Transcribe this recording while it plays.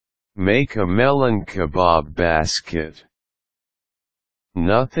Make a melon kebab basket.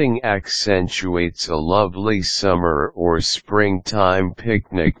 Nothing accentuates a lovely summer or springtime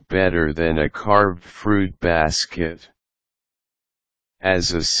picnic better than a carved fruit basket.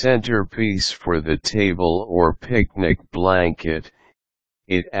 As a centerpiece for the table or picnic blanket,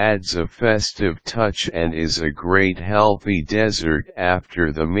 it adds a festive touch and is a great healthy dessert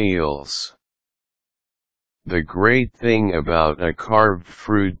after the meals. The great thing about a carved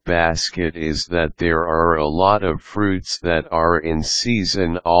fruit basket is that there are a lot of fruits that are in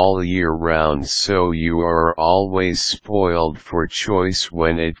season all year round, so you are always spoiled for choice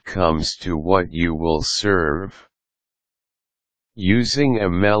when it comes to what you will serve. Using a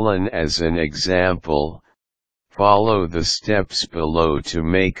melon as an example, follow the steps below to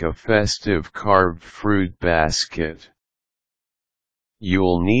make a festive carved fruit basket.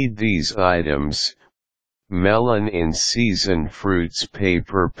 You'll need these items: melon in season fruits,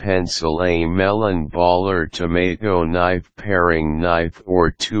 paper pencil, a melon baller, tomato knife, paring knife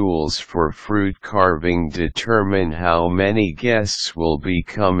or tools for fruit carving. Determine how many guests will be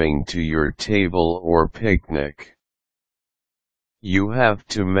coming to your table or picnic. You have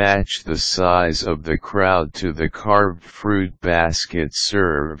to match the size of the crowd to the carved fruit basket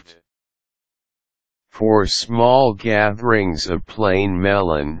served. For small gatherings, a plain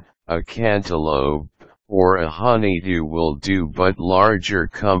melon, a cantaloupe, or a honeydew will do, but larger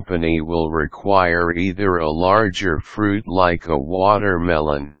company will require either a larger fruit like a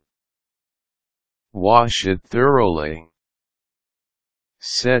watermelon. Wash it thoroughly.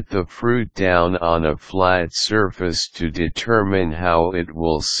 Set the fruit down on a flat surface to determine how it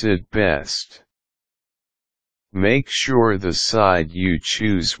will sit best. Make sure the side you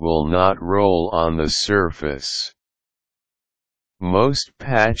choose will not roll on the surface. Most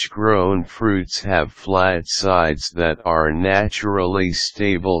patch-grown fruits have flat sides that are naturally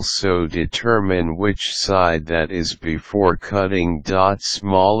stable, so determine which side that is before cutting.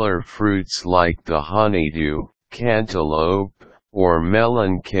 Smaller fruits like the honeydew, cantaloupe, or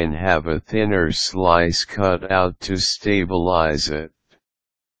melon can have a thinner slice cut out to stabilize it.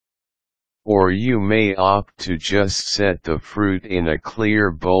 Or you may opt to just set the fruit in a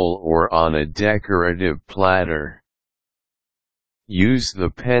clear bowl or on a decorative platter. Use the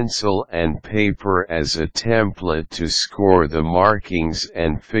pencil and paper as a template to score the markings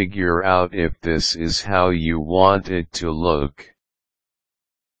and figure out if this is how you want it to look.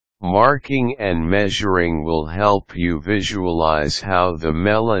 Marking and measuring will help you visualize how the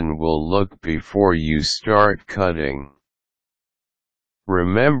melon will look before you start cutting.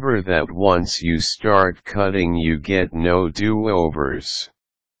 Remember that once you start cutting you get no do-overs.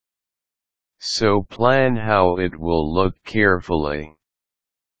 So plan how it will look carefully.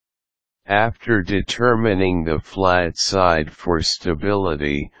 After determining the flat side for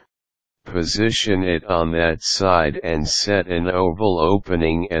stability, position it on that side and set an oval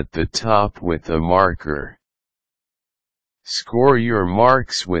opening at the top with a marker. Score your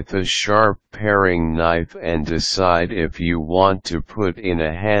marks with a sharp paring knife and decide if you want to put in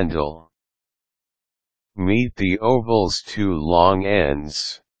a handle. Meet the oval's two long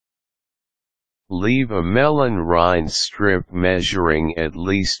ends. Leave a melon rind strip measuring at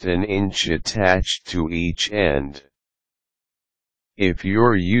least an inch attached to each end. If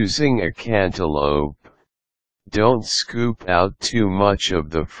you're using a cantaloupe, don't scoop out too much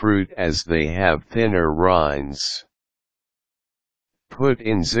of the fruit as they have thinner rinds. Put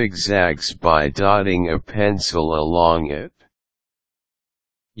in zigzags by dotting a pencil along it.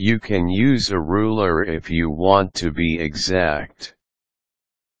 You can use a ruler if you want to be exact.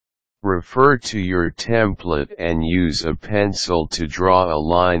 Refer to your template and use a pencil to draw a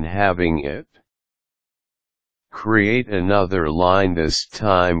line having it. Create another line, this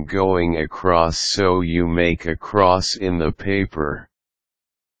time going across, so you make a cross in the paper.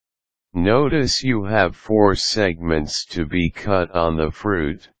 Notice you have 4 segments to be cut on the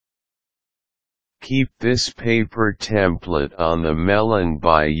fruit. Keep this paper template on the melon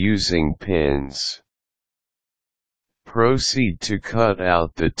by using pins. Proceed to cut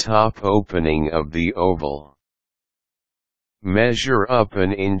out the top opening of the oval. Measure up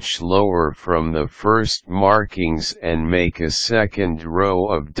an inch lower from the first markings and make a second row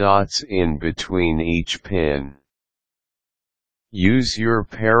of dots in between each pin. Use your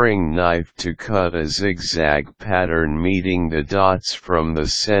paring knife to cut a zigzag pattern meeting the dots from the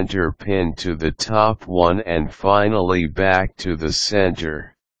center pin to the top one and finally back to the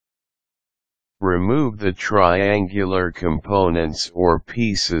center. Remove the triangular components or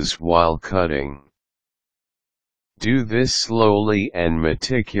pieces while cutting. Do this slowly and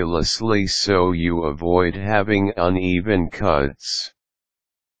meticulously so you avoid having uneven cuts.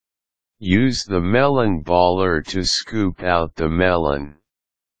 Use the melon baller to scoop out the melon.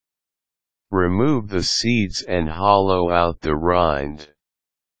 Remove the seeds and hollow out the rind.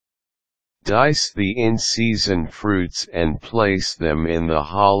 Dice the in-season fruits and place them in the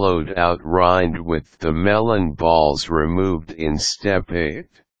hollowed-out rind with the melon balls removed in step 8.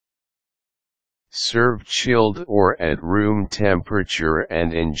 Serve chilled or at room temperature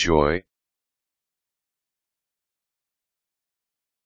and enjoy.